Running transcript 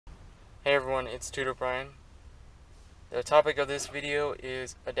Hey everyone, it's Tutor Brian. The topic of this video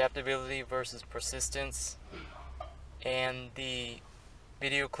is adaptability versus persistence, and the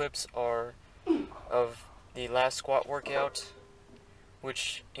video clips are of the last squat workout,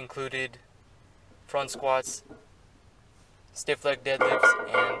 which included front squats, stiff leg deadlifts,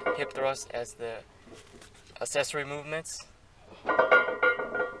 and hip thrusts as the accessory movements.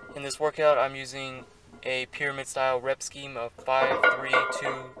 In this workout, I'm using a pyramid style rep scheme of 5, 3,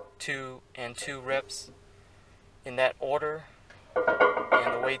 2, 2, and 2 reps in that order,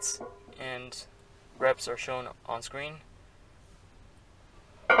 and the weights and reps are shown on screen.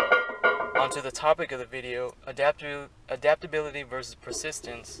 Onto the topic of the video, adaptability versus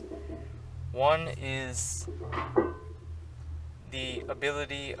persistence. One is the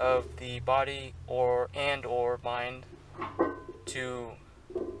ability of the body or mind to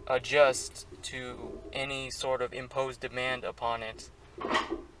adjust to any sort of imposed demand upon it.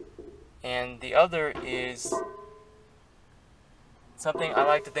 And the other is something I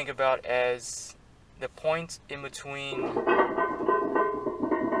like to think about as the point in between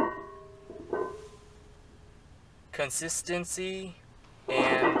consistency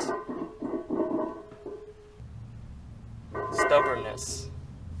and stubbornness.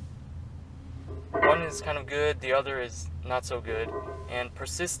 One is kind of good, the other is not so good, and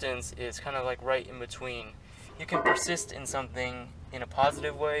persistence is kind of like right in between. You can persist in something in a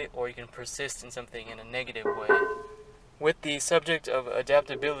positive way, or you can persist in something in a negative way. With the subject of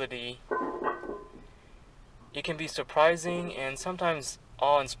adaptability, it can be surprising and sometimes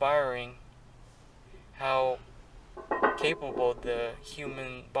awe-inspiring how capable the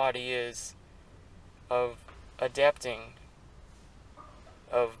human body is of adapting,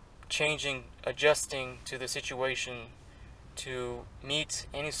 of changing, adjusting to the situation to meet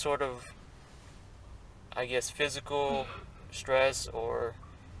any sort of, physical stress or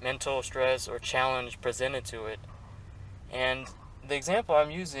mental stress or challenge presented to it. And the example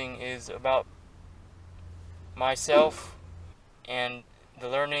I'm using is about myself and the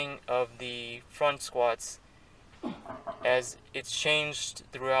learning of the front squats as it's changed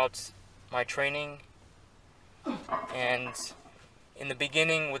throughout my training. And in the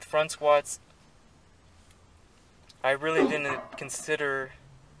beginning with front squats, I really didn't consider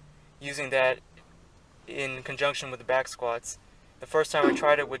using that in conjunction with the back squats. The first time I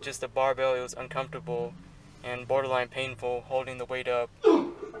tried it with just a barbell, it was uncomfortable and borderline painful holding the weight up.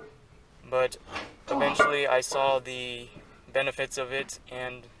 But eventually I saw the benefits of it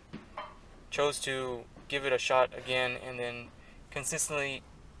and chose to give it a shot again, and then consistently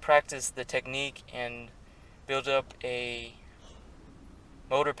practice the technique and build up a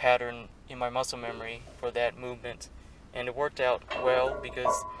motor pattern in my muscle memory for that movement. And it worked out well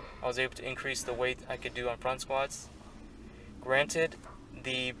because I was able to increase the weight I could do on front squats. Granted,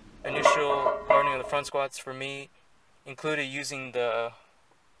 the initial learning of the front squats for me included using the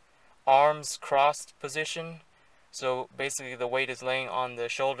arms crossed position. So basically the weight is laying on the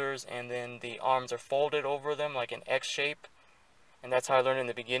shoulders and then the arms are folded over them like an X shape. And that's how I learned in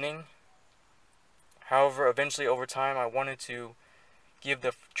the beginning. However, eventually over time I wanted to give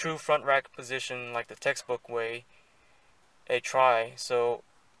the true front rack position, like the textbook way, a try. So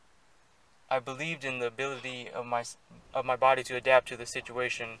I believed in the ability of my body to adapt to the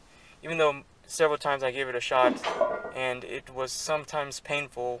situation, even though several times I gave it a shot and it was sometimes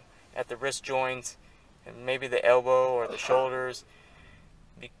painful at the wrist joints and maybe the elbow or the shoulders,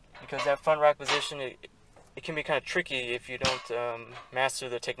 because that front rack position, it can be kind of tricky if you don't master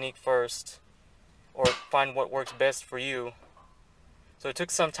the technique first or find what works best for you. So it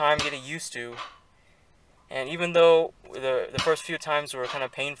took some time getting used to, and even though the first few times were kind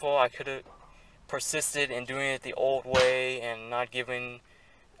of painful, I could have persisted in doing it the old way and not giving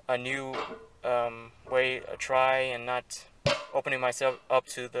a new way a try and not opening myself up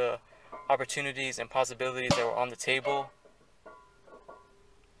to the opportunities and possibilities that were on the table.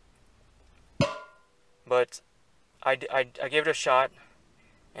 But I gave it a shot,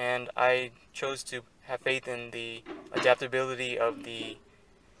 and I chose to have faith in the adaptability of the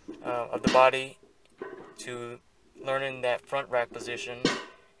body to learning that front rack position.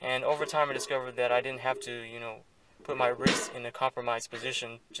 And over time I discovered that I didn't have to, put my wrist in a compromised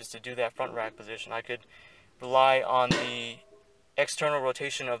position just to do that front rack position. I could rely on the external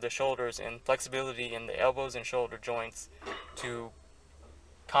rotation of the shoulders and flexibility in the elbows and shoulder joints to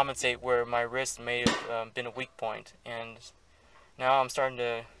compensate where my wrist may have been a weak point. And now I'm starting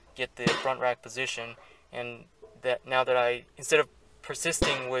to get the front rack position, and that now that instead of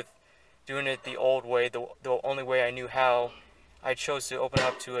persisting with doing it the old way, the only way I knew how, I chose to open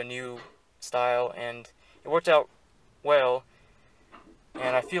up to a new style, and it worked out well.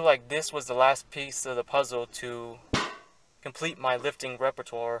 And I feel like this was the last piece of the puzzle to complete my lifting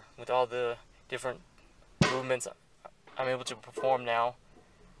repertoire with all the different movements I'm able to perform now.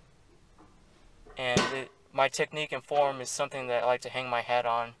 And my technique and form is something that I like to hang my hat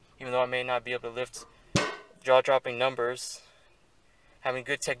on, even though I may not be able to lift jaw-dropping numbers. Having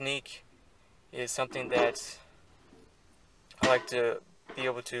good technique is something that I like to be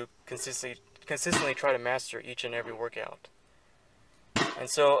able to consistently try to master each and every workout. And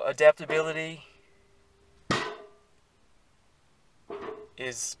so adaptability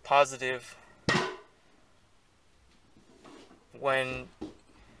is positive when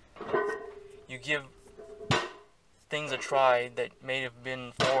you give things a try that may have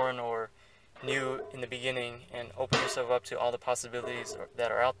been foreign or new in the beginning, and open yourself up to all the possibilities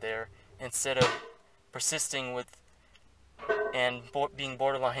that are out there, instead of persisting with and being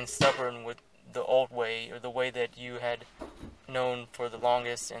borderline stubborn with the old way, or the way that you had known for the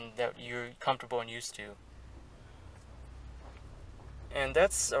longest and that you're comfortable and used to. And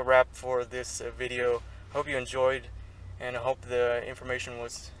that's a wrap for this video. Hope you enjoyed, and I hope the information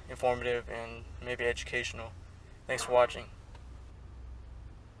was informative and maybe educational. Thanks for watching.